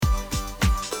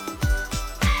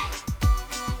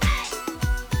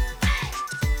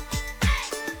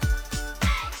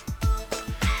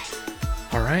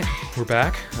right, we're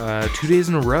back. 2 days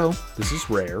in a row. This is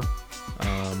rare,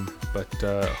 but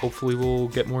hopefully we'll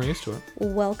get more used to it.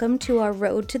 Welcome to our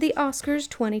Road to the Oscars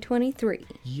 2023.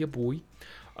 Yeah, boy.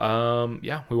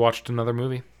 We watched another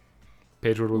movie.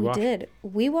 Paige, what did we watch? We did.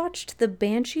 We watched The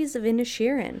Banshees of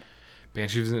Inisherin.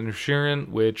 Banshees of Inisherin,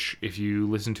 which, if you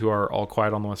listen to our All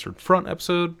Quiet on the Western Front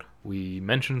episode, we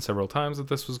mentioned several times that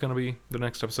this was going to be the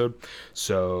next episode.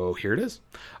 So here it is.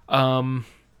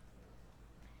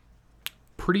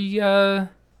 Pretty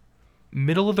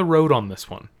middle of the road on this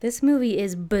one. This movie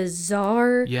is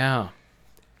bizarre. Yeah.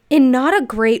 In not a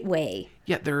great way.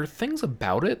 Yeah, there are things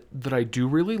about it that I do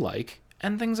really like,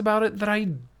 and things about it that I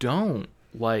don't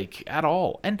like at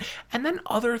all. And then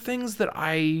other things that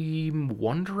I'm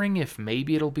wondering if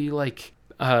maybe it'll be like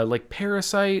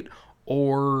Parasite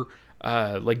or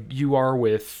like you are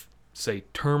with, say,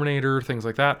 Terminator, things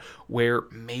like that, where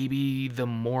maybe the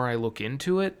more I look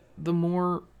into it, the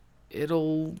more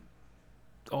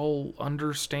I'll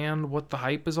understand what the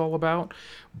hype is all about.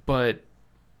 But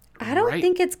I don't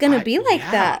think it's going to be like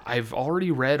that. I've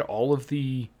already read all of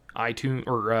the iTunes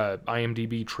or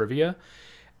IMDb trivia,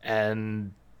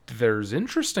 and there's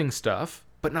interesting stuff,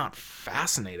 but not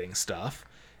fascinating stuff.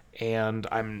 And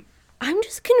I'm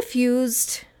just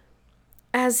confused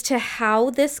as to how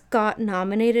this got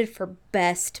nominated for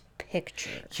Best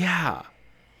Picture. Yeah.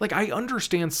 Like, I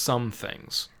understand some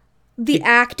things. The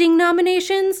acting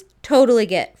nominations, totally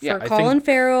get. For Yeah, Colin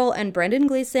Farrell and Brendan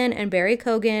Gleeson and Barry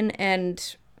Keoghan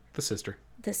and... the sister.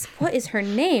 What is her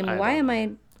name? Why am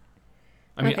I...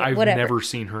 I mean, okay, I've whatever. never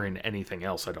seen her in anything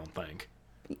else, I don't think.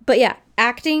 But yeah,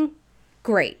 acting,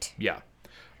 great. Yeah.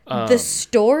 The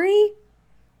story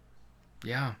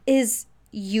Yeah. is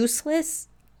useless,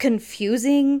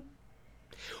 confusing,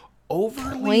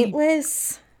 Overly...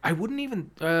 pointless. I wouldn't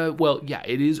even...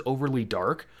 it is overly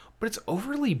dark, but it's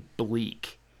overly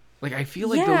bleak. Like, I feel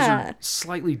like those are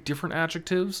slightly different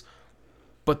adjectives,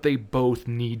 but they both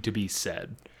need to be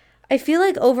said. I feel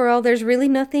like overall there's really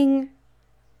nothing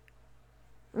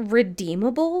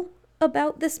redeemable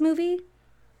about this movie.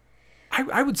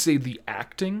 I would say the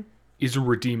acting is a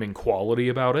redeeming quality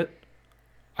about it.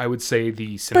 I would say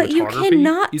the cinematography But you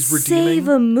cannot is redeeming. save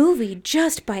a movie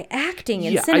just by acting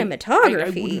and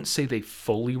cinematography. I wouldn't say they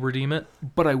fully redeem it,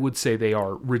 but I would say they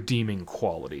are redeeming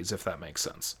qualities, if that makes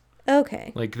sense.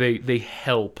 Okay. Like, they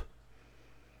help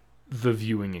the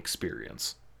viewing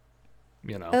experience,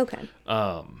 you know? Okay.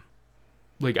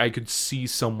 Like, I could see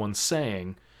someone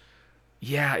saying,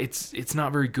 yeah, it's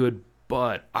not very good,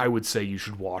 but I would say you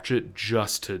should watch it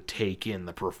just to take in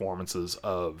the performances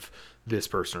of this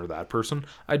person or that person.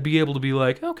 I'd be able to be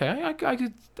like, okay,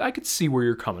 I could see where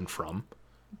you're coming from.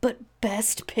 But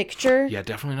Best Picture? Yeah,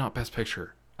 definitely not Best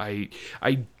Picture. I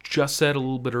just said a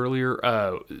little bit earlier,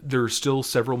 there are still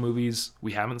several movies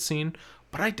we haven't seen,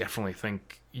 but I definitely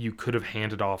think you could have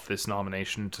handed off this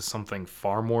nomination to something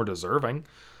far more deserving.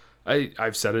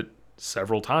 I've said it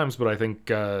several times, but I think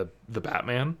The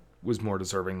Batman was more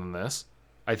deserving than this.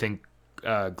 I think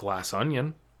Glass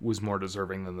Onion was more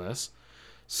deserving than this.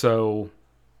 So,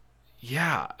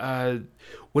 yeah,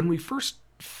 when we first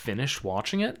finished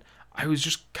watching it, I was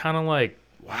just kind of like,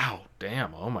 wow,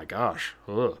 damn, oh my gosh.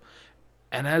 Ugh.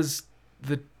 And as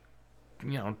the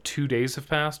 2 days have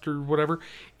passed or whatever,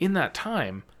 in that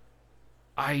time,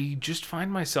 I just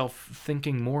find myself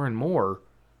thinking more and more,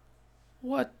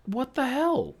 what the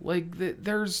hell? Like,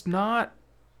 there's not...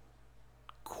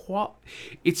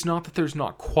 It's not that there's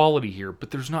not quality here,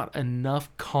 but there's not enough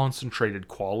concentrated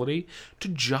quality to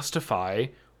justify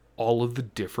all of the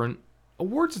different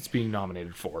awards it's being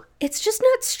nominated for. It's just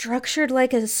not structured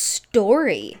like a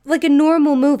story. Like a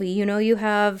normal movie, you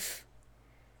have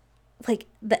like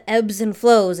the ebbs and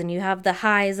flows, and you have the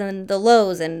highs and the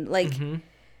lows, and like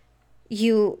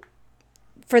you,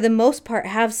 for the most part,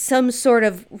 have some sort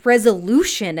of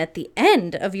resolution at the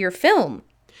end of your film.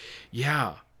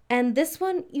 Yeah. And this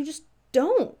one, you just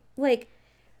don't. Like,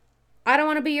 I don't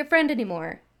want to be your friend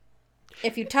anymore.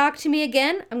 If you talk to me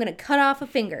again, I'm going to cut off a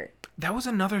finger. That was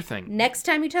another thing. Next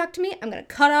time you talk to me, I'm going to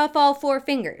cut off all 4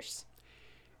 fingers.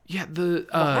 Yeah,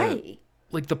 Why?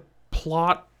 Like the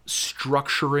plot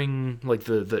structuring, like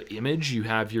the image, you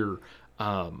have your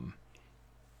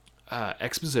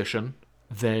exposition,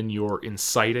 then your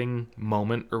inciting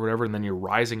moment or whatever, and then your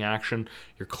rising action,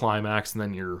 your climax, and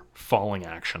then your falling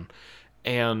action.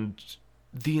 And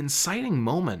the inciting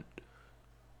moment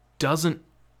doesn't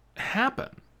happen.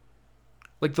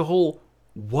 Like, the whole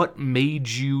what made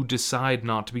you decide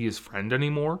not to be his friend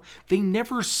anymore? They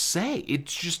never say.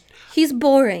 It's just, He's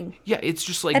boring. yeah, it's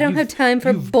just I like don't have time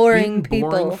for you've boring been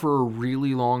boring people. for a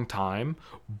really long time,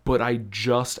 but I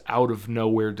just out of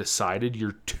nowhere decided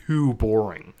you're too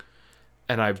boring,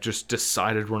 and I've just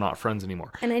decided we're not friends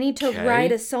anymore. And I need to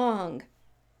write Okay? a song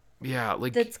Yeah,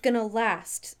 that's gonna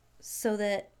last so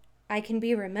that I can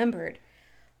be remembered.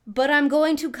 But I'm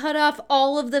going to cut off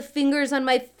all of the fingers on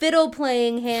my fiddle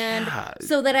playing hand yeah,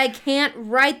 so that I can't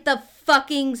write the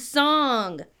fucking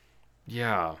song.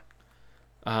 yeah.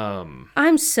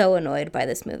 I'm so annoyed by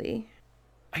this movie.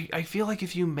 I feel like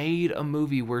if you made a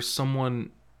movie where someone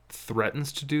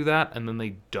threatens to do that and then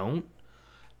they don't,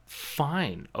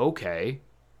 fine, okay.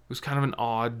 It was kind of an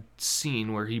odd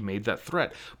scene where he made that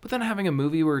threat. But then having a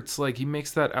movie where it's like he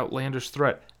makes that outlandish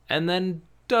threat and then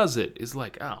does it is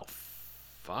like, oh,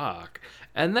 fuck.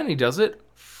 And then he does it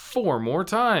 4 more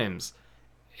times.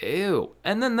 Ew.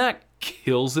 And then that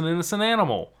kills an innocent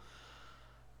animal.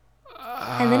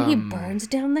 And then he burns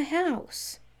down the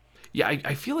house. Yeah,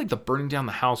 I feel like the burning down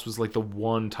the house was like the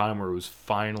one time where it was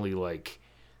finally like,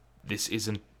 this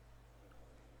isn't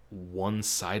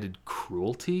one-sided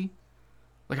cruelty.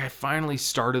 Like I finally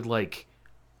started like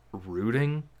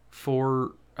rooting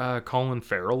for Colin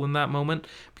Farrell in that moment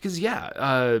because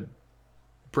yeah,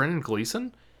 Brendan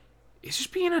Gleeson is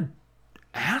just being an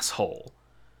asshole.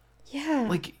 Yeah.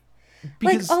 Like Like,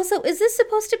 because also, is this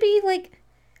supposed to be, like,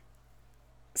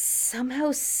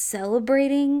 somehow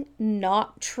celebrating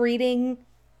not treating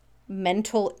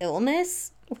mental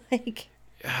illness? Like,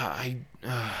 is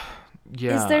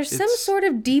yeah, there some it's sort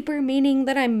of deeper meaning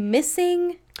that I'm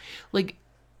missing? like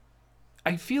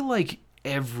I feel like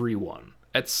everyone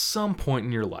at some point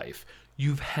in your life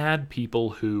you've had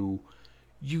people who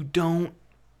you don't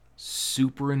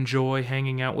super enjoy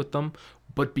hanging out with them,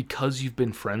 but because you've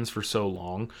been friends for so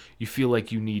long, you feel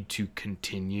like you need to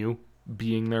continue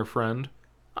being their friend.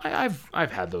 I've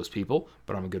had those people,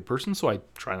 but I'm a good person, so I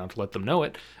try not to let them know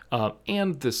it.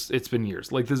 And it's been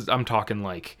years. Like this, I'm talking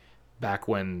like back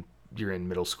when you're in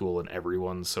middle school and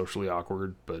everyone's socially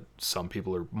awkward, but some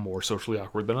people are more socially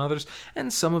awkward than others,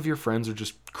 and some of your friends are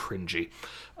just cringy.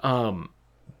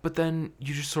 But then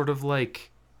you just sort of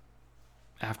like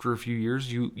after a few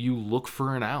years, you look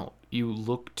for an out. You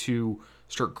look to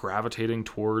start gravitating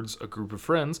towards a group of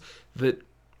friends that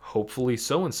hopefully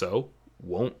so and so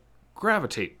won't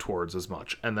gravitate towards as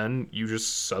much. And then you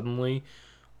just suddenly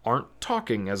aren't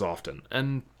talking as often.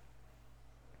 And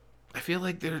I feel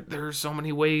like there are so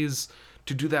many ways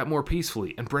to do that more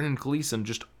peacefully. And Brendan Gleeson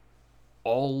just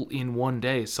all in one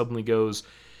day suddenly goes,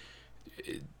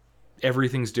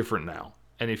 everything's different now.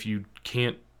 And if you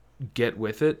can't get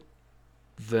with it,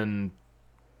 then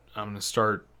I'm gonna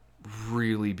start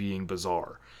really being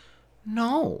bizarre.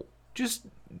 No, just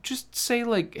say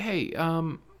like, hey,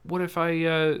 what if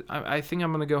I think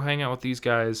I'm gonna go hang out with these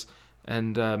guys,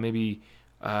 and maybe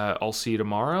I'll see you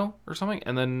tomorrow or something,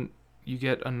 and then you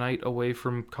get a night away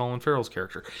from Colin Farrell's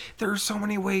character. There are so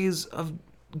many ways of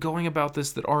going about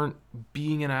this that aren't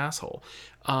being an asshole.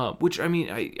 Which, I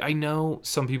mean, I know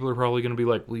some people are probably going to be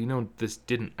like, well, you know, this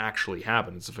didn't actually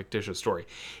happen. It's a fictitious story.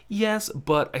 Yes,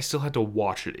 but I still had to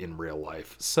watch it in real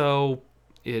life. So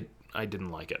I didn't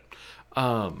like it.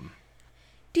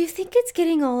 Do you think it's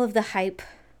getting all of the hype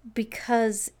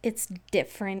because it's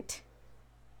different?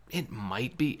 It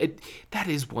might be. That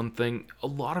is one thing. A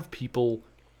lot of people,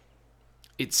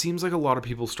 it seems like a lot of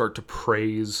people start to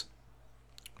praise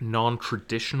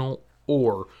non-traditional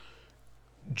or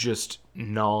just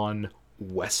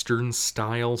non-Western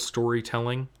style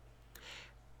storytelling.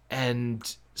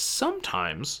 And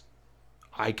sometimes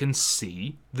I can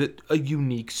see that a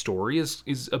unique story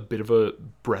is a bit of a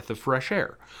breath of fresh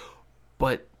air.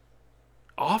 But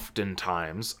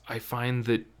oftentimes I find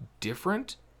that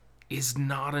different is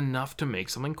not enough to make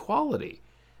something quality.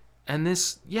 And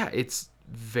this, yeah, it's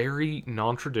very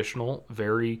non-traditional,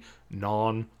 very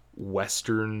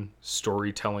non-Western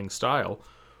storytelling style,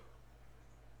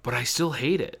 but I still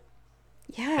hate it.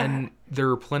 Yeah. And there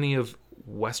are plenty of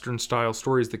Western style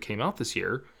stories that came out this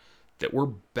year that were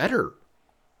better.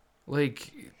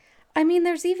 Like, I mean,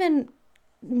 there's even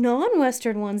non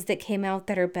Western ones that came out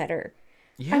that are better.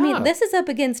 I mean, yeah. this is up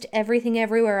against Everything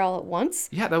Everywhere All at Once.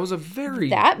 Yeah, that was a very.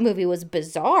 That movie was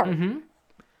bizarre,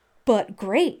 but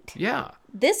great. Yeah.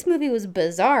 This movie was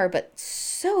bizarre, but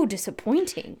so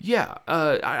disappointing. Yeah.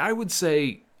 I would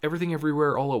say Everything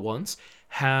Everywhere All at Once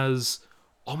has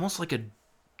almost like a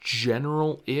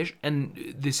general-ish,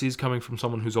 and this is coming from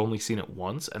someone who's only seen it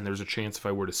once, and there's a chance if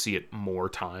I were to see it more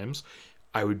times,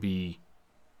 I would be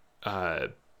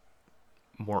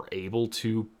more able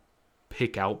to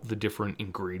pick out the different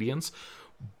ingredients.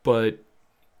 but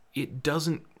it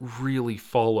doesn't really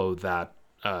follow that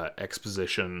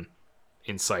exposition,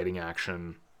 inciting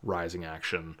action, rising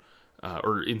action,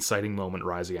 or inciting moment,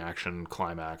 rising action,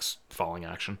 climax, falling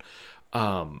action.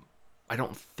 I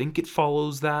don't think it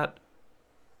follows that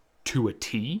to a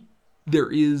T.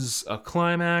 There is a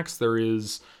climax. There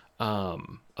is a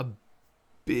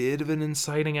bit of an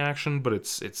inciting action, but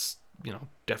it's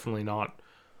definitely not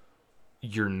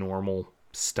your normal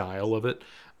style of it.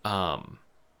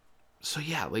 So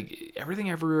yeah, like Everything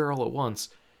Everywhere All at Once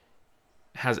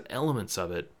has elements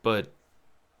of it, but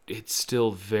it's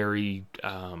still very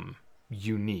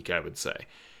unique, I would say.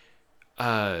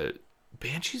 Uh,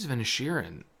 Banshees of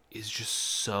Inisherin is just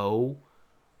so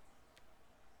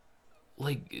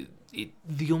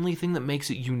the only thing that makes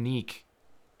it unique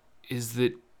is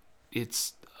that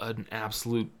it's an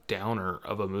absolute downer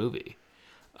of a movie.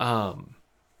 Um,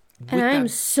 And with I'm that,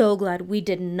 so glad we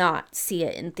did not see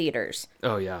it in theaters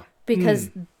oh yeah, because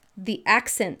the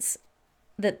accents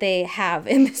that they have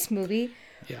in this movie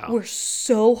yeah, were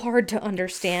so hard to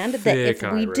understand that if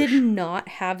thick we did Irish, not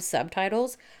have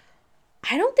subtitles,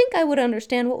 I don't think I would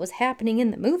understand what was happening in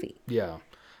the movie. yeah.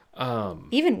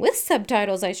 Even with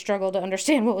subtitles, I struggled to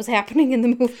understand what was happening in the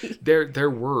movie. There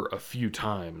were a few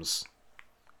times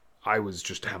I was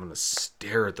just having to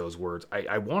stare at those words.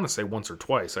 I want to say once or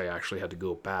twice I actually had to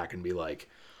go back and be like,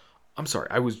 I'm sorry,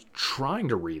 I was trying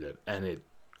to read it and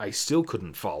I still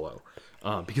couldn't follow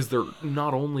because they're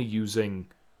not only using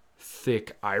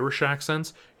thick Irish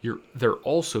accents, they're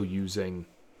also using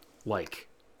like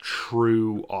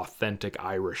true authentic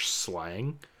Irish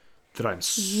slang that I'm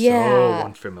so Yeah.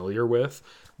 unfamiliar with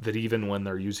that even when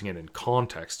they're using it in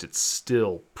context, it's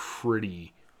still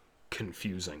pretty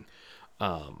confusing.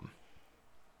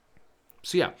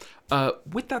 So yeah,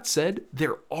 with that said,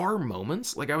 there are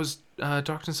moments, like I was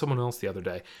talking to someone else the other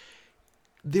day,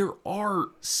 there are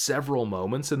several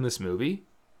moments in this movie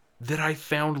that I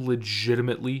found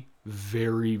legitimately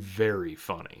very, very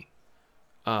funny.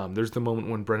 There's the moment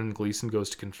when Brendan Gleeson goes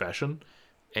to confession,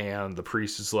 and the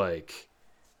priest is like,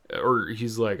 or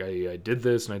he's like, I did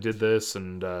this and I did this,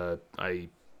 and I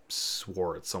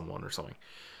swore at someone or something.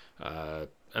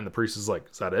 And the priest is like,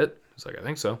 is that it? He's like, I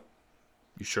think so.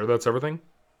 You sure that's everything?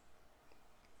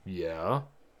 Yeah.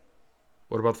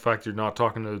 What about the fact you're not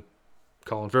talking to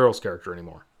Colin Farrell's character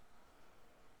anymore?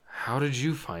 How did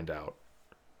you find out?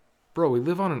 Bro, we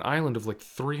live on an island of like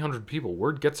 300 people.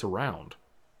 Word gets around.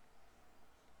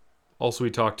 Also,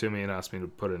 he talked to me and asked me to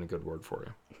put in a good word for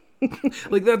you.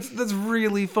 Like that's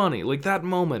really funny. Like that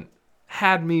moment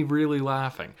had me really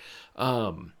laughing.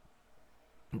 Um,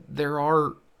 there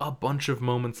are a bunch of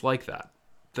moments like that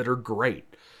are great.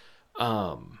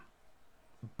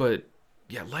 But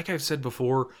yeah, like I've said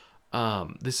before,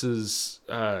 this is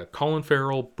Colin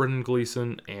Farrell, Brendan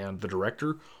Gleeson, and the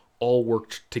director all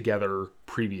worked together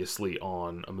previously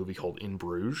on a movie called In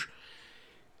Bruges.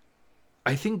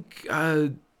 I think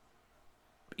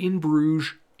In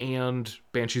Bruges and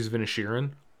Banshees of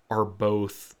Inisherin are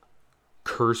both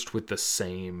cursed with the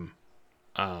same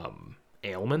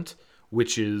ailment,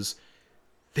 which is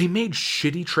they made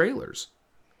shitty trailers.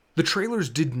 The trailers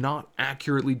did not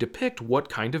accurately depict what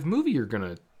kind of movie you're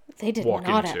gonna They did walk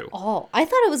not at into. all. I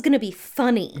thought it was going to be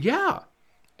funny. Yeah.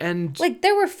 And Like,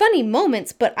 there were funny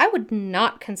moments, but I would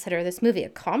not consider this movie a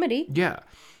comedy. yeah,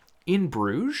 In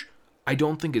Bruges, I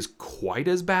don't think is quite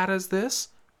as bad as this.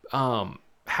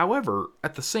 However,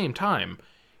 at the same time,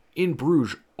 In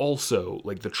Bruges also,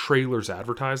 like the trailers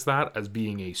advertise that as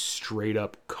being a straight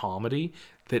up comedy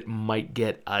that might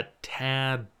get a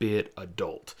tad bit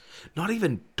adult. Not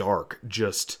even dark,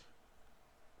 just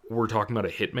we're talking about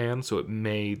a hitman, so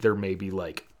there may be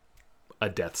like a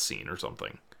death scene or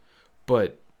something.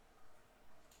 But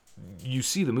you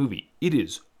see the movie, it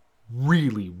is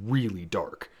really, really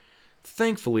dark.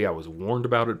 Thankfully, I was warned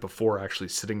about it before actually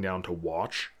sitting down to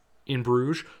watch In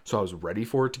Bruges, so I was ready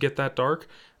for it to get that dark.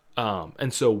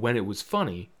 And so when it was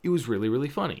funny, it was really, really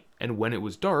funny. And when it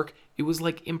was dark, it was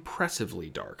like impressively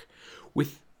dark.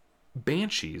 With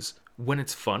Banshees, when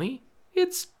it's funny,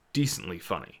 it's decently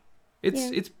funny. Yeah.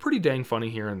 It's pretty dang funny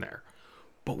here and there.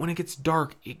 But when it gets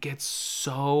dark, it gets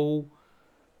so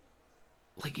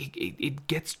like it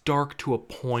gets dark to a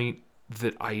point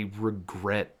that I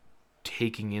regret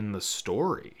taking in the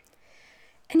story.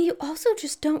 And you also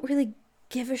just don't really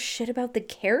give a shit about the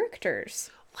characters.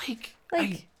 Like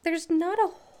There's not a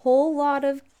whole lot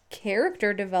of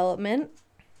character development,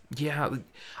 yeah, like,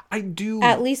 I do.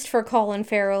 at least for Colin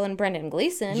Farrell and Brendan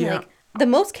Gleeson. Yeah. Like, the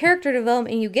most character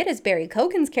development you get is Barry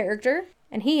Kogan's character,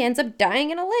 and he ends up dying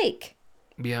in a lake.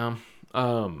 Yeah.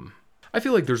 I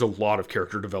feel like there's a lot of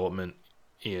character development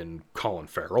in Colin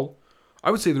Farrell.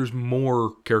 I would say there's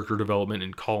more character development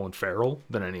in Colin Farrell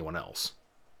than anyone else.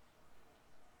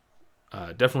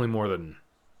 Definitely more than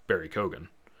Barry Keoghan.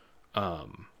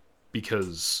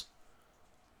 Because,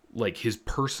 like, his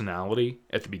personality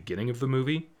at the beginning of the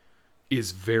movie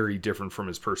is very different from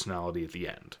his personality at the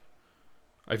end.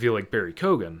 I feel like Barry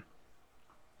Keoghan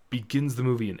begins the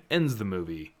movie and ends the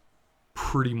movie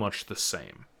pretty much the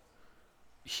same.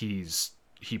 He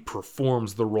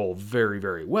performs the role very,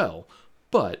 very well,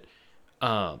 but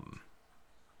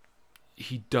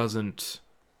he doesn't,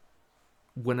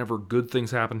 whenever good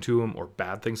things happen to him or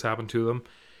bad things happen to them,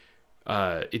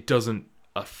 it doesn't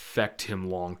affect him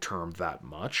long term that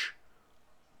much.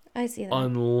 I see that.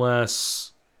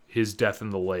 Unless his death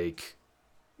in the lake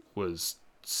was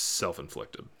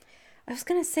self-inflicted. I was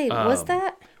gonna say, was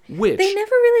that? Which, They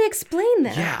never really explained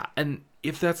that. yeah, and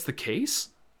if that's the case,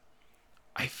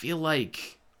 I feel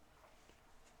like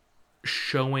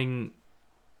showing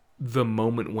the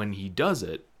moment when he does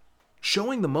it,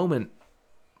 showing the moment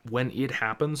when it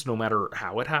happens, no matter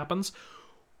how it happens,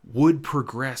 would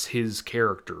progress his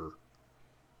character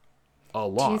a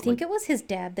lot. Do you think it was his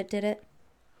dad that did it?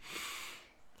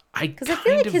 Because I feel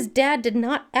kind like of... his dad did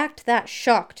not act that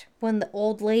shocked when the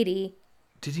old lady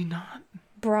Did he not?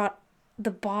 brought the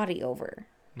body over.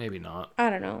 Maybe not. I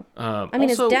don't know. I mean,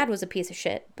 also, his dad was a piece of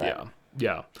shit, but...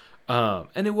 Yeah.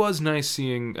 And it was nice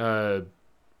seeing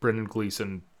Brendan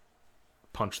Gleeson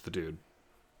punch the dude.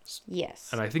 Yes.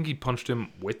 And I think he punched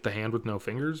him with the hand with no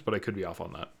fingers, but I could be off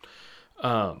on that.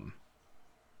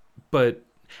 But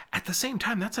at the same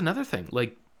time, that's another thing.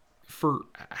 Like, for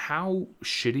how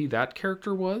shitty that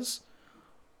character was,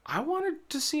 I wanted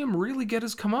to see him really get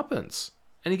his comeuppance.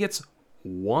 And he gets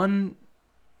one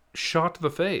shot to the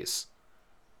face.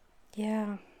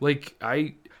 Yeah. Like,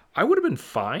 I would have been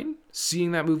fine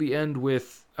seeing that movie end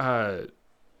with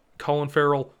Colin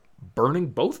Farrell burning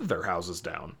both of their houses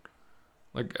down.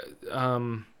 Like,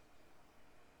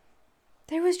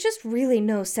 There was just really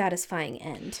no satisfying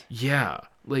end. yeah,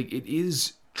 like, it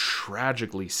is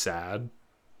tragically sad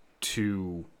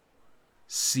to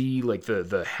see, like,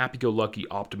 the happy-go-lucky,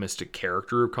 optimistic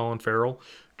character of Colin Farrell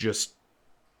just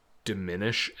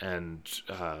diminish and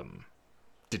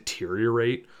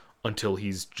deteriorate until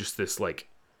he's just this, like,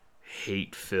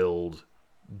 hate-filled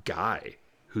guy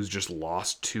who's just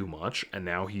lost too much, and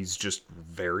now he's just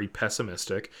very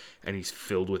pessimistic, and he's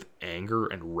filled with anger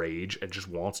and rage and just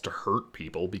wants to hurt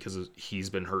people because he's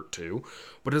been hurt too.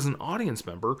 But as an audience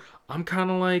member, I'm kind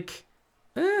of like,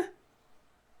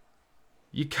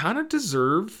 you kind of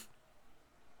deserve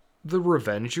the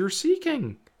revenge you're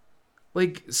seeking.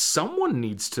 Like, someone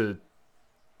needs to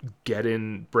get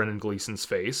in Brendan Gleeson's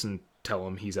face and tell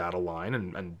him he's out of line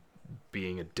and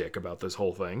being a dick about this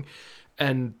whole thing.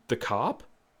 And the cop?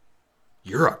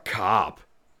 You're a cop.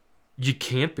 You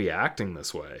can't be acting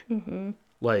this way. Mm-hmm.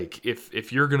 Like,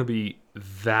 if you're going to be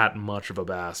that much of a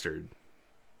bastard,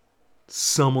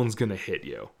 someone's going to hit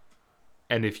you.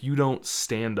 And if you don't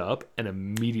stand up and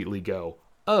immediately go,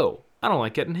 oh, I don't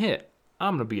like getting hit,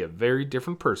 I'm going to be a very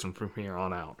different person from here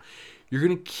on out, you're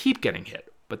going to keep getting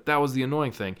hit. But that was the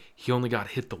annoying thing. He only got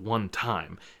hit the one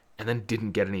time and then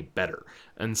didn't get any better.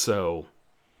 And so,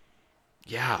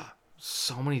 yeah,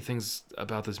 so many things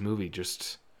about this movie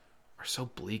just are so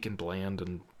bleak and bland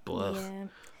and blah.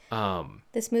 Yeah.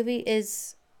 This movie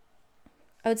is,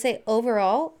 I would say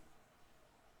overall,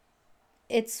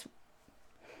 it's,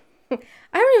 I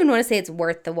don't even want to say it's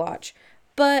worth the watch,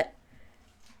 but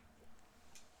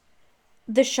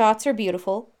the shots are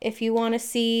beautiful. If you want to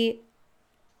see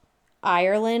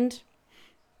Ireland,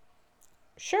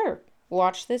 sure,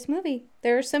 watch this movie.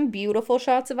 There are some beautiful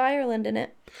shots of Ireland in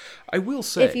it. I will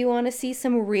say, if you want to see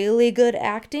some really good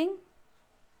acting,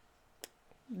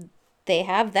 they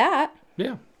have that.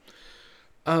 Yeah.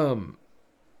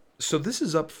 So this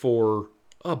is up for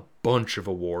a bunch of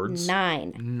awards.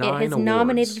 9. Nine it has awards.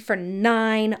 nominated for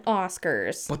 9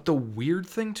 Oscars. But the weird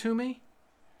thing to me,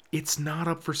 it's not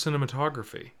up for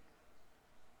cinematography.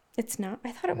 It's not?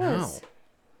 I thought it was.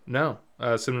 No.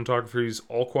 Cinematography's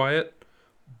All Quiet,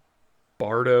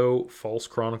 Bardo, False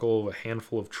Chronicle of a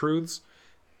Handful of Truths,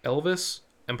 Elvis,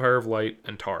 Empire of Light,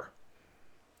 and Tar.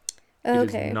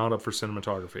 Okay. It is not up for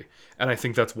cinematography. And I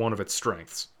think that's one of its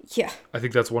strengths. Yeah. I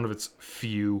think that's one of its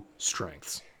few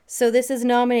strengths. So this is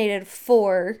nominated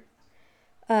for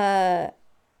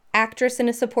Actress in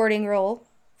a Supporting Role,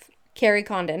 Carrie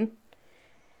Condon.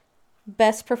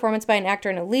 Best Performance by an Actor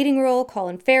in a Leading Role,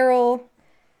 Colin Farrell.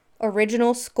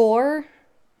 Original Score.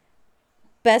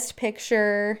 Best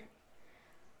Picture.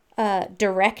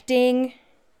 Directing.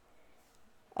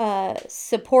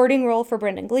 Supporting Role for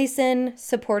Brendan Gleeson.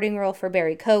 Supporting Role for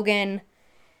Barry Keoghan.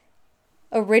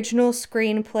 original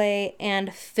screenplay,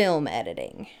 and film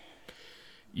editing.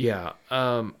 Yeah,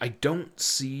 I don't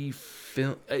see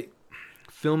film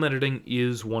editing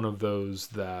is one of those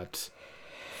that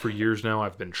for years now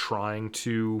I've been trying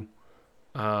to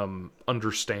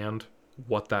understand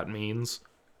what that means,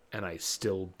 and I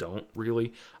still don't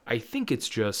really. I think it's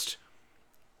just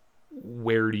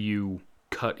where do you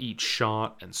cut each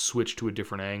shot and switch to a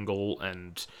different angle,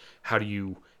 and how do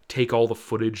you take all the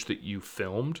footage that you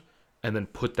filmed and then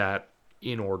put that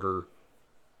in order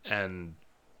and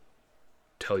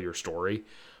tell your story.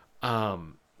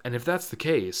 And if that's the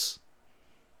case,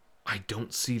 I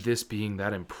don't see this being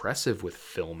that impressive with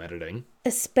film editing.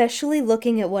 Especially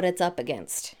looking at what it's up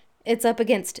against. It's up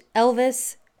against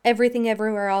Elvis, Everything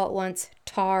Everywhere All at Once,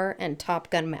 Tar, and Top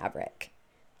Gun Maverick.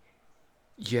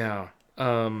 Yeah.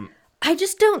 I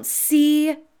just don't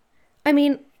see. I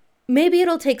mean, maybe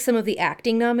it'll take some of the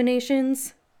acting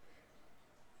nominations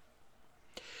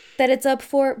that it's up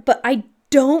for, but I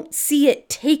don't see it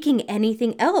taking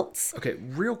anything else. Okay,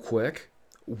 real quick,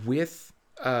 with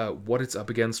what it's up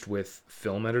against with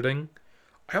film editing,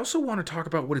 I also want to talk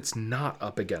about what it's not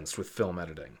up against with film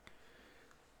editing.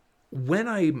 When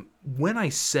I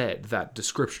said that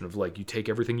description of like you take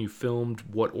everything you filmed,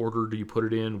 what order do you put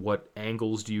it in, what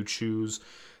angles do you choose,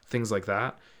 things like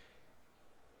that.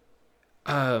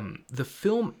 The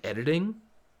film editing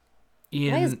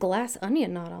Why is in Glass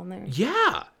Onion not on there?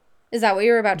 yeah, Is that what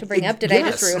you were about to bring up? Did I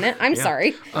just yes. ruin it? I'm Yeah.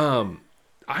 sorry.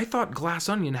 I thought Glass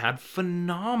Onion had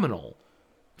phenomenal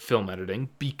film editing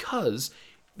because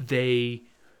they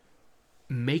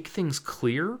make things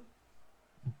clear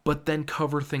but then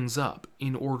cover things up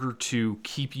in order to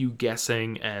keep you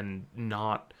guessing and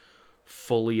not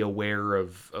fully aware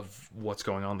of what's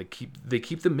going on. They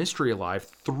keep the mystery alive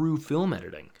through film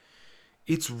editing.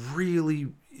 It's really,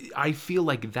 I feel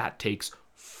like that takes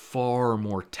far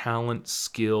more talent,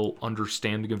 skill,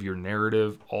 understanding of your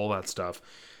narrative, all that stuff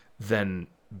than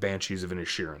Banshees of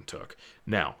Inisherin took.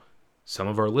 Now, some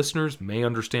of our listeners may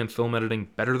understand film editing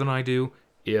better than I do.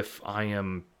 If I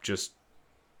am just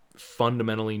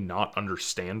fundamentally not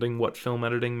understanding what film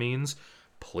editing means,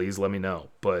 please let me know.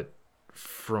 But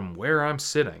from where I'm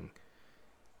sitting,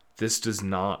 this does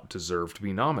not deserve to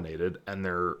be nominated, and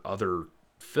there are other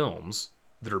films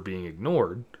that are being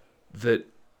ignored that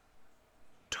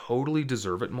totally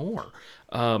deserve it more.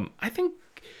 I think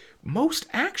most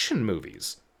action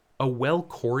movies, a well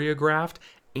choreographed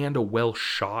and a well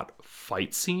shot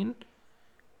fight scene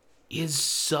is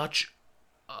such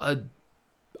a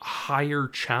higher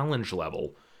challenge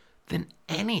level than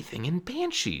anything in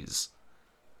Banshees.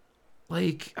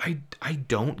 Like, I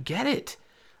don't get it.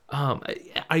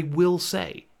 I will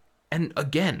say, and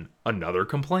again, another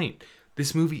complaint.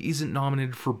 This movie isn't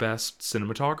nominated for Best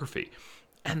Cinematography.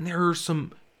 And there are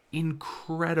some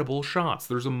incredible shots.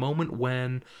 There's a moment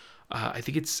when I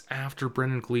think it's after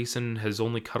Brendan Gleeson has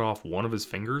only cut off one of his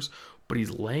fingers, but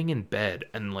he's laying in bed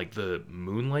and like the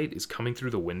moonlight is coming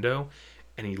through the window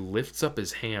and he lifts up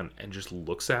his hand and just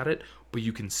looks at it, but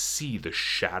you can see the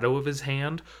shadow of his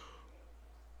hand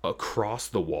across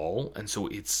the wall, and so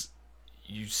it's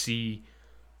you see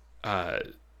uh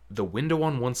the window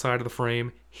on one side of the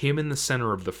frame, him in the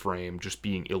center of the frame just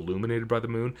being illuminated by the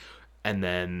moon, and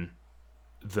then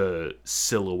the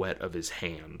silhouette of his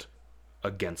hand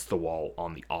against the wall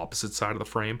on the opposite side of the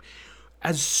frame.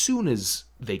 As soon as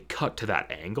they cut to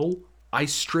that angle, I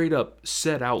straight up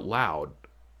said out loud,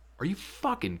 "Are you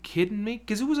fucking kidding me?"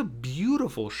 Because it was a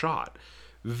beautiful shot.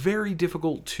 Very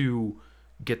difficult to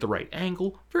get the right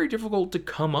angle, very difficult to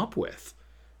come up with.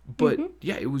 But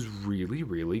yeah, it was really,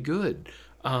 really good.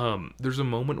 There's a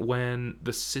moment when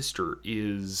the sister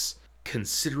is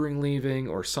considering leaving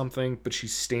or something, but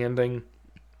she's standing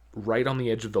right on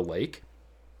the edge of the lake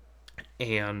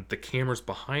and the camera's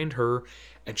behind her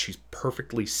and she's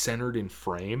perfectly centered in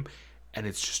frame, and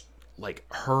it's just like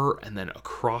her and then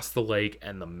across the lake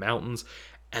and the mountains,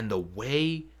 and the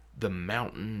way the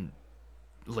mountain,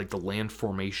 like the land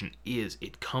formation is,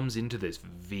 it comes into this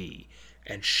V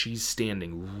and she's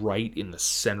standing right in the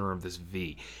center of this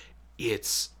V.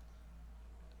 It's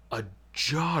a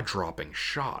jaw-dropping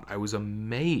shot. I was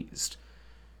amazed.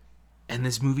 And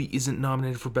this movie isn't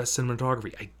nominated for Best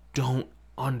Cinematography. I don't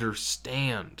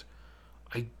understand.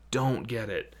 I don't get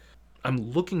it. I'm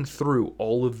looking through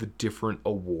all of the different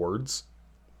awards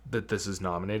that this is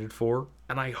nominated for,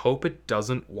 and I hope it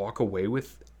doesn't walk away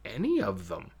with any of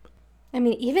them. I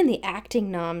mean, even the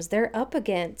acting noms, they're up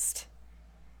against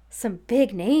some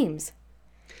big names.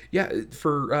 Yeah,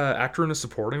 for actor in a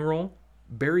supporting role,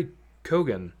 Barry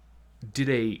Keoghan did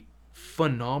a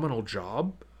phenomenal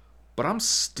job, but I'm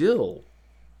still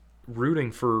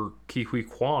rooting for Ke Huy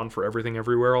Quan for Everything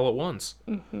Everywhere All at Once.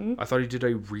 I thought he did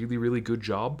a really, really good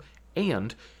job,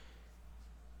 and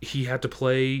he had to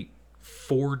play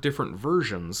 4 different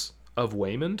versions of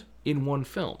Waymond in one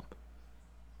film.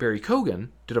 Barry Keoghan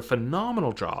did a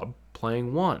phenomenal job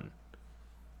playing one.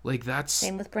 Like, that's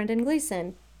Same with Brendan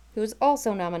Gleeson, who was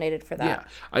also nominated for yeah.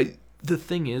 that. The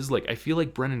thing is, like, I feel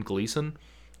like Brendan Gleeson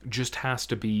just has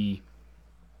to be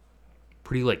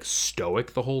pretty like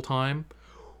stoic the whole time,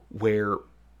 where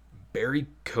Barry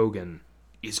Keoghan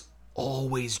is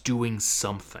always doing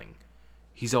something.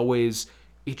 He's always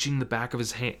itching the back of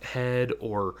his head,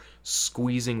 or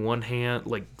squeezing one hand,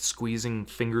 like squeezing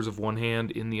fingers of one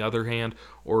hand in the other hand,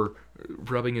 or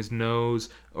rubbing his nose,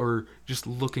 or just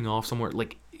looking off somewhere.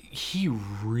 Like, he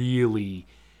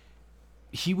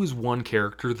was one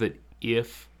character that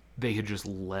if they had just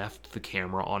left the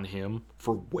camera on him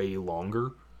for way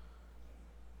longer,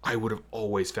 I would have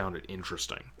always found it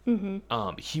interesting.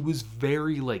 He was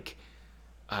very like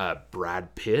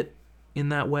Brad Pitt in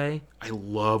that way. I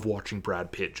love watching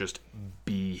Brad Pitt just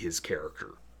be his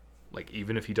character. Like,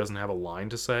 even if he doesn't have a line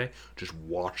to say, just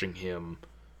watching him.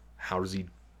 How does he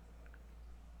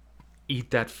eat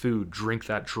that food, drink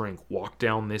that drink, walk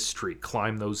down this street,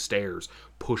 climb those stairs,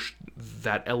 push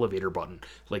that elevator button?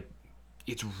 Like,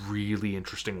 it's really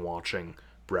interesting watching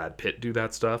Brad Pitt do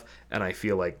that stuff, and I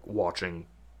feel like watching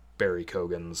Barry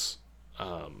Keoghan's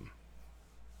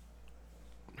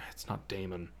it's not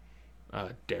Damon,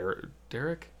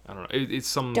 Derek. I don't know. It's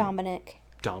some Dominic.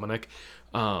 Dominic.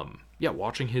 Yeah,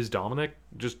 watching his Dominic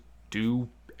just do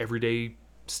everyday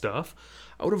stuff,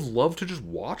 I would have loved to just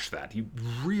watch that. He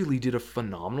really did a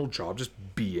phenomenal job just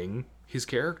being his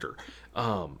character.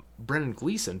 Brendan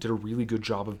Gleeson did a really good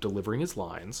job of delivering his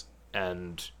lines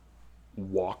and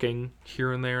walking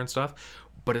here and there and stuff,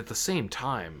 but at the same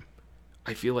time,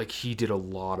 I feel like he did a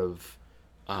lot of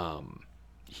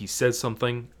he says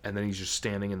something and then he's just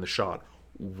standing in the shot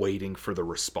waiting for the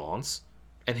response,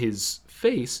 and his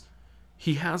face,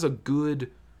 he has a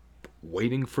good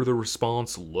waiting for the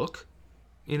response look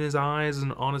in his eyes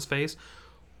and on his face,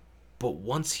 but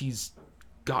once he's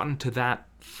gotten to that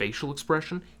facial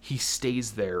expression, he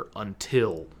stays there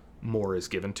until more is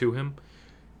given to him,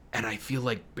 and I feel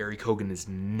like Barry Keoghan is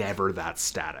never that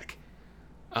static.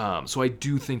 So I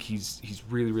do think he's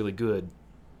really, really good.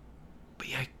 But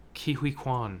yeah, Ke Huy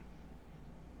Quan,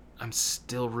 I'm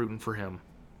still rooting for him.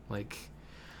 Like,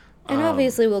 And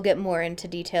obviously, we'll get more into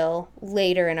detail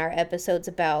later in our episodes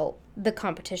about the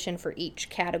competition for each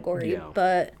category. Yeah.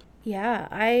 But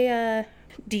yeah,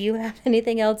 do you have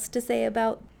anything else to say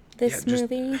about this just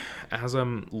movie? as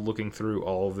I'm looking through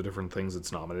all of the different things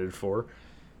it's nominated for,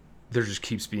 there just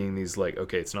keeps being these, like,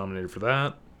 okay, it's nominated for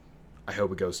that. I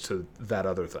hope it goes to that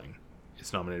other thing.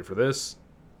 It's nominated for this.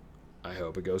 I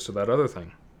hope it goes to that other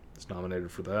thing. It's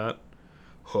nominated for that.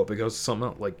 Hope it goes to something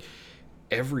else. Like,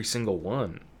 every single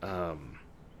one.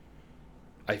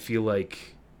 I feel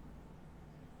like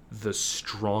the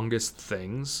strongest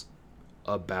things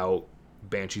about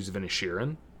Banshees of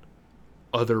Inisherin,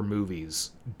 other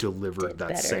movies delivered Did that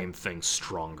better. same thing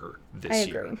stronger this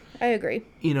year. I agree.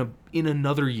 In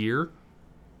another year,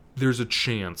 there's a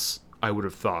chance I would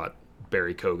have thought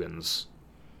Barry Keoghan's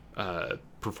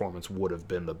performance would have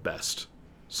been the best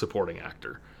supporting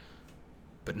actor,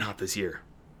 but not this year.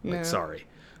 Like, No. sorry.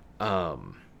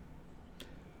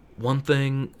 One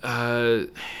thing,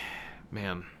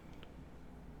 man.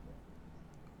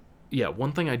 Yeah,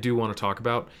 one thing I do want to talk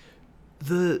about,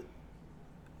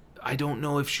 I don't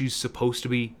know if she's supposed to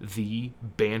be the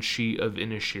Banshee of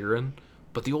Inisherin,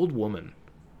 but the old woman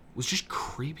was just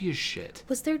creepy as shit.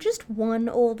 Was there just one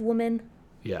old woman,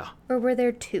 Yeah, or were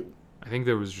there two? I think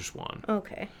there was just one.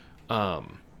 Okay.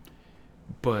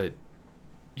 But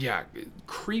yeah,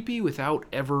 creepy without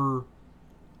ever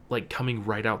like coming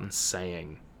right out and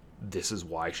saying this is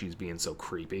why she's being so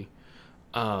creepy.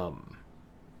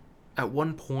 At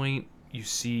one point you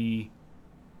see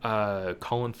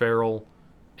Colin Farrell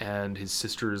and his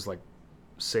sister is like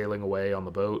sailing away on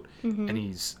the boat, and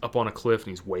he's up on a cliff and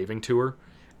he's waving to her,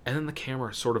 and then the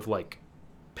camera sort of like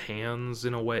pans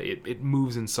in a way, it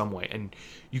moves in some way, and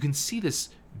you can see this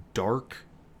dark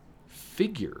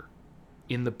figure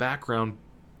in the background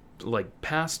like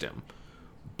past him,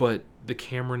 but the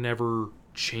camera never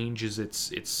changes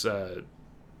its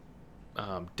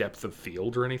depth of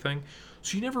field or anything,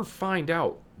 so you never find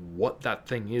out what that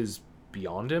thing is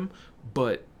beyond him.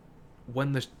 But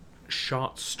when the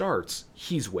shot starts,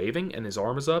 he's waving and his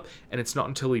arm is up, and it's not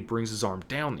until he brings his arm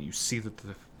down that you see that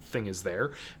the thing is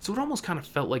there. So it almost kind of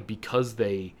felt like, because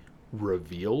they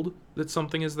revealed that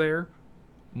something is there,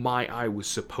 my eye was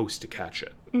supposed to catch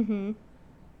it.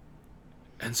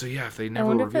 And so yeah, if they I never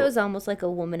wonder if it reveal, was almost like a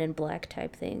Woman in Black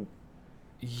type thing,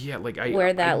 yeah, like where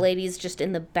I that lady's just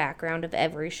in the background of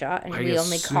every shot, I and we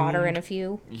only caught her in assumed, a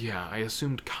few. yeah, I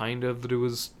assumed kind of that it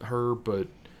was her, but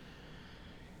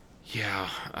yeah,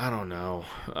 I don't know.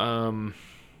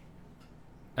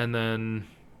 And then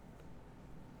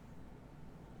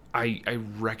I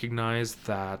recognize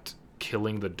that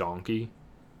killing the donkey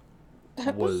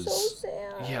That was so was,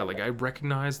 yeah, like sad. I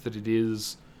recognize that it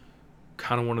is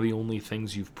kind of one of the only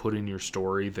things you've put in your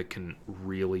story that can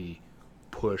really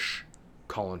push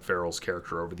Colin Farrell's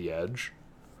character over the edge.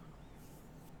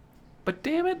 But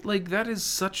damn it, like that is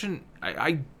such an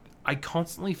I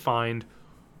constantly find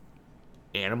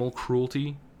animal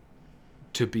cruelty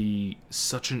to be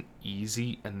such an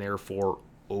easy and therefore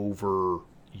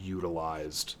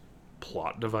overutilized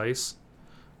plot device.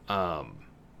 Um,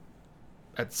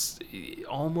 it's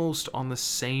almost on the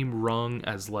same rung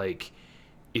as like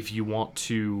if you want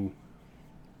to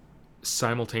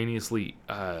simultaneously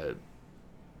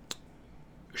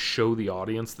show the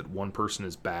audience that one person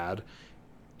is bad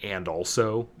and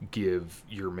also give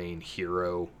your main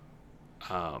hero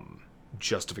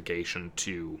justification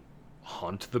to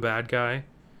hunt the bad guy,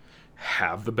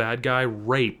 have the bad guy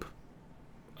rape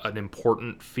an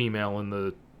important female in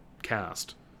the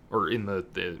cast or in the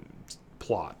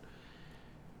plot.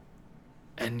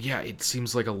 And yeah, it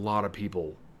seems like a lot of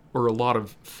people or a lot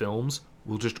of films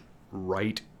will just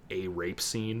write a rape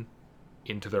scene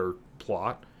into their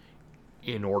plot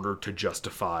in order to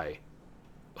justify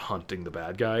hunting the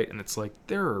bad guy. And it's like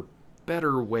there are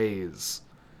better ways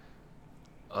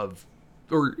of,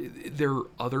 or there are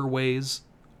other ways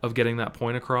of getting that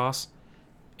point across,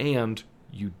 and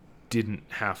you didn't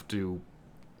have to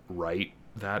write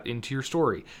that into your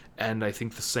story. And I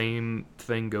think the same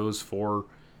thing goes for,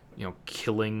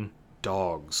 killing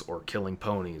dogs or killing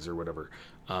ponies or whatever,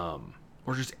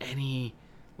 or just any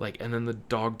like, and then the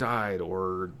dog died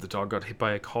or the dog got hit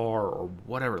by a car or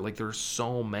whatever. Like there's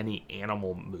so many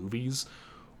animal movies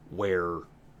where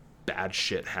bad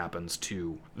shit happens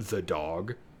to the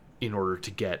dog in order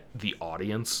to get the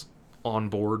audience on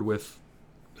board with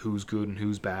who's good and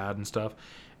who's bad and stuff.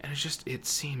 And it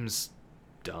seems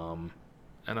dumb.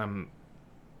 And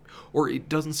or it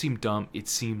doesn't seem dumb, it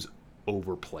seems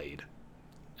overplayed.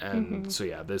 And Hmm. so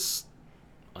yeah, this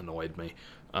annoyed me.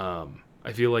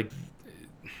 I feel like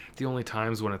the only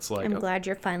times when it's like, I'm oh, glad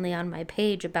you're finally on my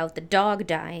page about the dog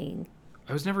dying.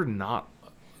 I was never not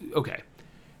okay.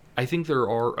 I think there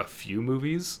are a few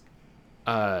movies.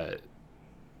 Uh,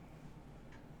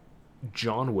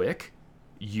 John Wick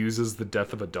uses the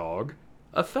death of a dog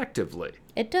effectively.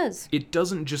 It does. It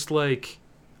doesn't just like,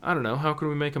 I don't know, how can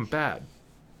we make him bad?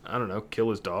 I don't know, kill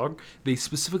his dog. They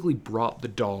specifically brought the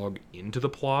dog into the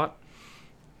plot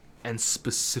and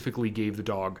specifically gave the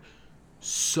dog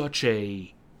such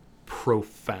a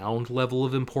profound level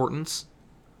of importance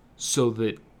so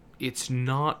that it's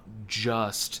not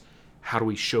just how do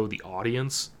we show the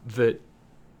audience that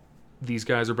these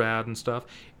guys are bad and stuff.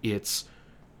 It's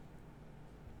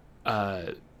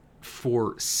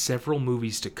for several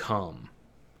movies to come,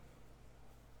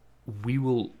 we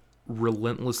will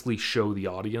relentlessly show the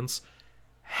audience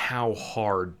how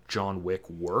hard John Wick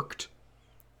worked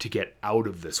to get out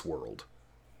of this world.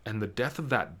 And the death of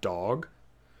that dog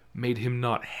made him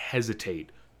not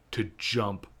hesitate to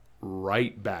jump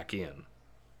right back in.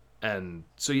 And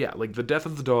so, yeah, like the death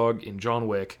of the dog in John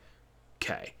Wick,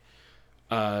 okay.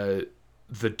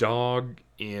 The dog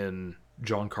in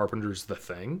John Carpenter's The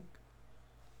Thing,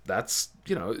 that's,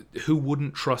 who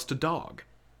wouldn't trust a dog?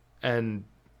 And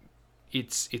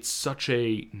it's such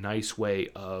a nice way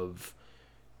of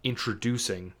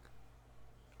introducing,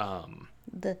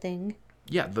 The thing.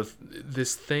 yeah,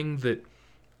 this thing that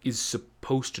is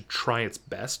supposed to try its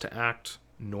best to act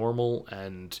normal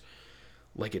and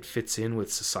like it fits in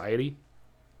with society.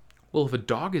 Well, if a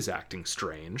dog is acting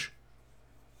strange,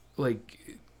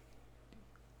 like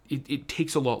it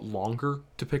takes a lot longer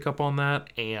to pick up on that.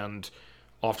 And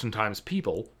oftentimes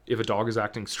people, if a dog is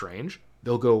acting strange,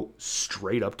 they'll go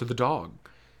straight up to the dog.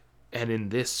 And in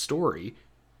this story,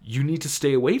 you need to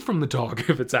stay away from the dog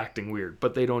if it's acting weird.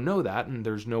 But they don't know that, and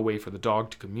there's no way for the dog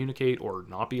to communicate or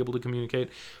not be able to communicate.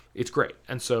 It's great.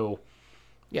 And so,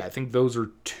 yeah, I think those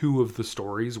are two of the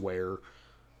stories where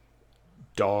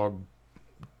dog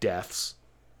deaths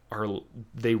are,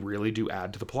 they really do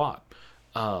add to the plot.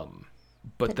 The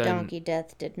But then, donkey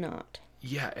death did not.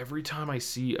 yeah, every time I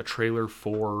see a trailer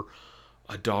for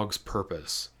A Dog's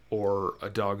Purpose or A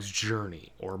Dog's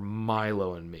Journey or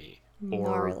Milo and Me or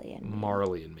Marley and me.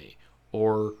 Marley and Me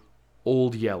or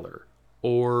Old Yeller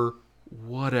or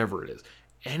whatever it is,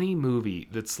 any movie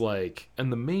that's like,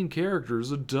 and the main character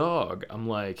is a dog, I'm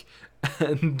like,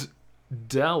 and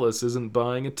Dallas isn't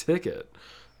buying a ticket.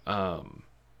 Um,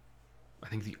 I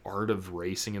think The Art of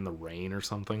Racing in the Rain or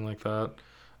something like that.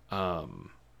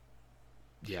 Um,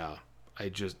 yeah, I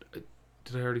just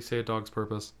did I already say A Dog's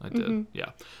Purpose? I did. Mm-hmm.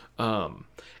 Yeah. Um,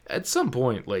 at some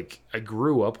point, like I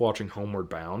grew up watching Homeward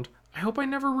Bound. I hope I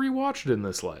never rewatch it in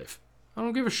this life. I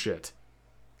don't give a shit.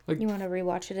 Like You want to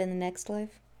rewatch it in the next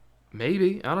life?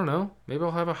 maybe I don't know. Maybe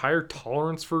I'll have a higher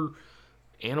tolerance for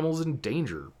animals in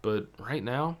danger. But right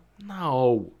now,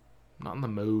 no, not in the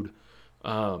mood.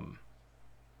 Um,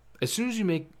 as soon as you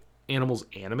make animals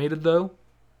animated, though,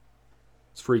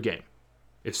 it's free game.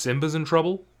 If Simba's in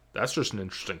trouble, that's just an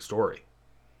interesting story.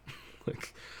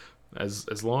 Like,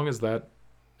 as long as that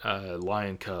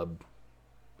lion cub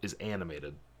is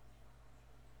animated,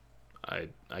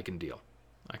 I can deal.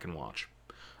 I can watch.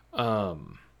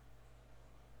 Um,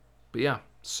 but yeah,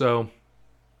 so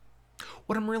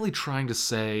what I'm really trying to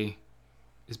say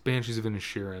is Banshees of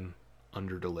Inisherin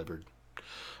underdelivered.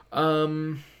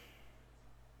 Um,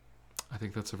 I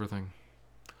think that's everything.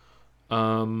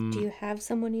 Do you have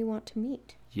someone you want to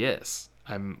meet? Yes,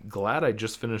 I'm glad I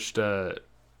just finished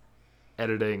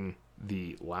editing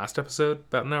the last episode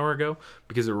about an hour ago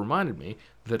because it reminded me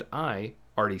that I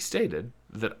already stated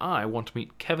that I want to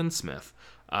meet Kevin Smith.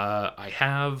 I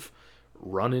have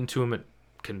run into him at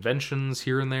conventions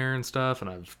here and there and stuff, and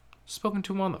I've spoken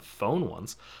to him on the phone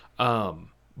once.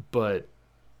 But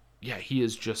yeah, he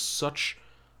is just such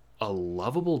a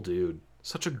lovable dude,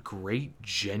 such a great,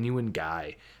 genuine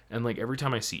guy. And like every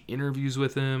time I see interviews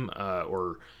with him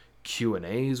or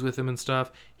Q&As with him and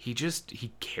stuff, he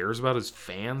cares about his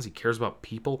fans, he cares about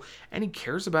people, and he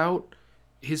cares about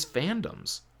his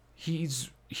fandoms. He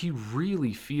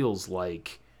really feels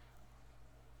like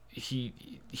he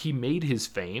made his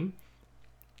fame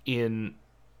in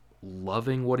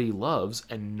loving what he loves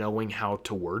and knowing how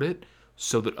to word it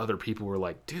so that other people were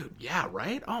like, dude, yeah,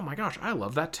 right? Oh my gosh, I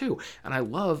love that too. And I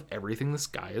love everything this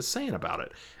guy is saying about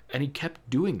it. And he kept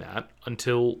doing that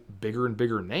until bigger and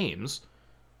bigger names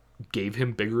gave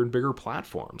him bigger and bigger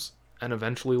platforms. And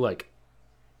eventually, like,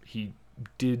 he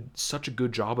did such a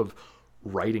good job of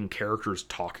writing characters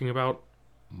talking about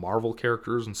Marvel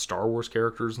characters and Star Wars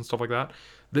characters and stuff like that,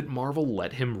 that Marvel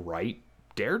let him write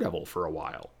Daredevil for a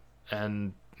while.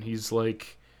 And he's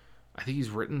like, I think he's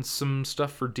written some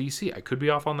stuff for DC. I could be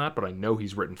off on that, but I know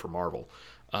he's written for Marvel.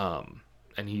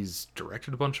 And he's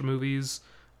directed a bunch of movies.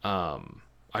 I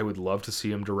would love to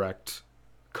see him direct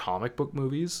comic book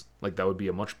movies. Like, that would be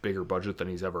a much bigger budget than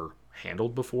he's ever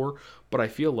handled before. But I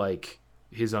feel like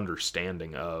his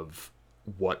understanding of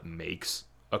what makes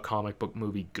a comic book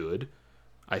movie good,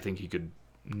 I think he could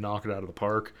knock it out of the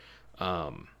park.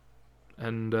 So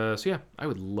yeah, I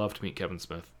would love to meet Kevin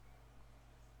Smith.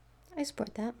 I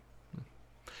support that.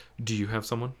 Do you have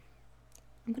someone?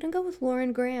 I'm gonna go with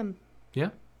Lauren Graham. Yeah?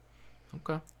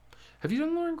 Okay. Have you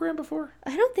done Lauren Graham before?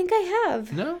 I don't think I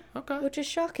have. No? Okay. Which is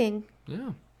shocking.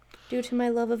 Yeah. Due to my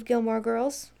love of Gilmore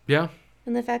Girls. Yeah.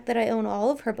 And the fact that I own all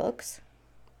of her books.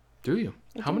 Do you?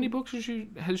 I How do. many books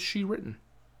has she written?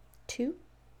 2?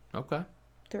 Okay.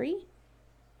 3?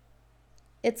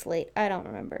 It's late. I don't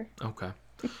remember. Okay.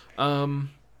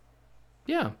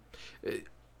 Yeah.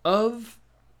 Of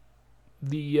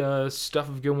the stuff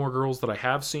of Gilmore Girls that I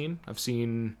have seen,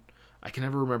 I can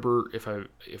never remember if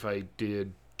I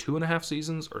did 2.5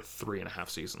 seasons or 3.5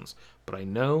 seasons, but I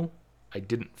know I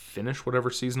didn't finish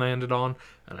whatever season I ended on,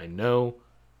 and I know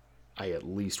I at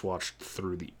least watched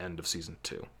through the end of season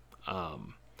 2.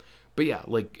 But yeah,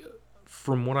 like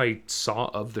from what I saw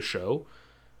of the show,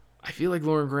 I feel like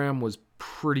Lauren Graham was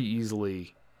pretty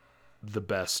easily the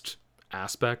best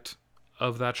aspect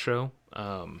of that show.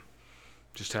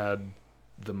 Just had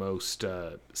the most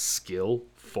skill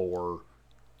for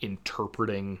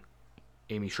interpreting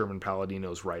Amy Sherman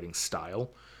Palladino's writing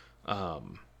style.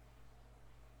 And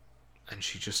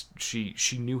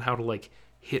she knew how to like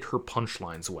hit her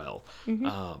punchlines well.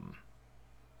 Mm-hmm.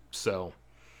 So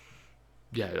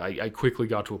yeah, I quickly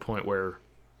got to a point where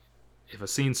if a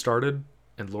scene started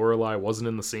and Lorelai wasn't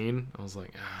in the scene, I was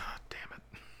like, damn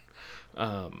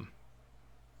it.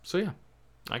 So yeah,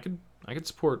 I could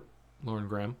support Lauren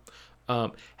Graham.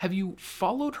 Have you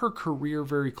followed her career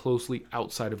very closely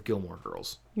outside of Gilmore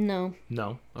Girls? No.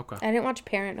 No? Okay. I didn't watch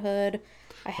Parenthood.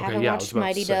 I haven't yeah, I was watched about to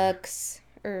Mighty say. Ducks.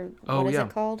 Or what is yeah.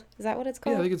 it called? Is that what it's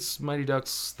called? Yeah, I think it's Mighty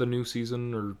Ducks, the new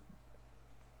season, or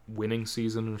winning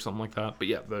season, or something like that. But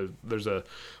yeah, there's a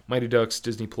Mighty Ducks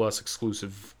Disney Plus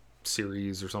exclusive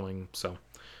series or something. So,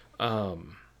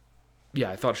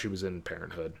 yeah, I thought she was in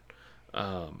Parenthood.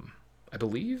 I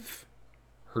believe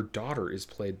her daughter is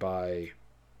played by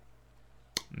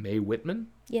Mae Whitman.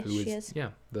 Yes, who she is. Yeah,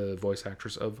 the voice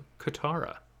actress of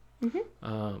Katara.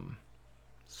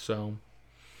 So,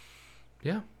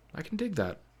 yeah, I can dig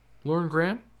that. Lauren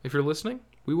Graham, if you're listening,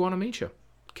 we want to meet you.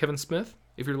 Kevin Smith,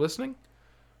 if you're listening,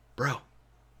 bro,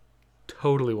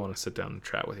 totally want to sit down and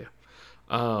chat with you.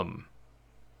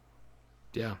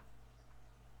 Yeah.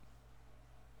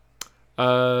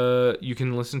 You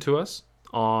can listen to us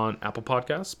on Apple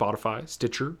Podcasts, Spotify,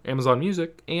 Stitcher, Amazon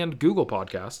Music, and Google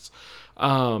Podcasts.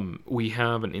 We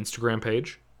have an Instagram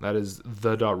page. That is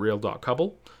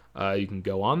the.real.couple. You can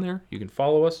go on there. You can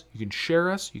follow us. You can share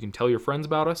us. You can tell your friends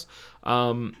about us.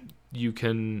 You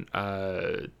can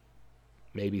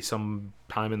maybe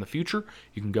sometime in the future,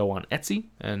 you can go on Etsy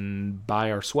and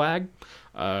buy our swag.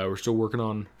 We're still working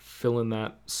on filling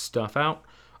that stuff out.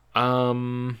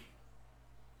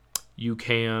 You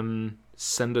can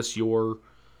send us your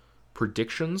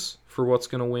predictions for what's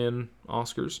going to win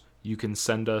Oscars. You can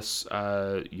send us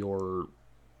your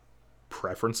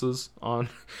preferences on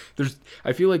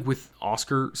I feel like with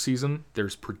Oscar season,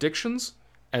 there's predictions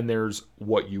and there's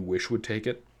what you wish would take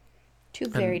it. Two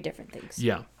very different things.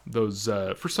 Yeah, those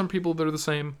for some people they're the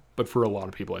same, but for a lot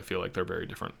of people I feel like they're very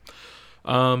different.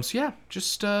 So yeah,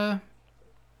 just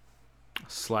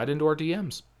slide into our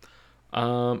DMs.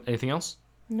 Anything else?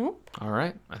 Nope. All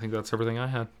right, I think that's everything I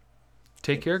had.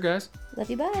 Take care, guys. Love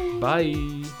you. Bye.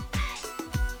 Bye.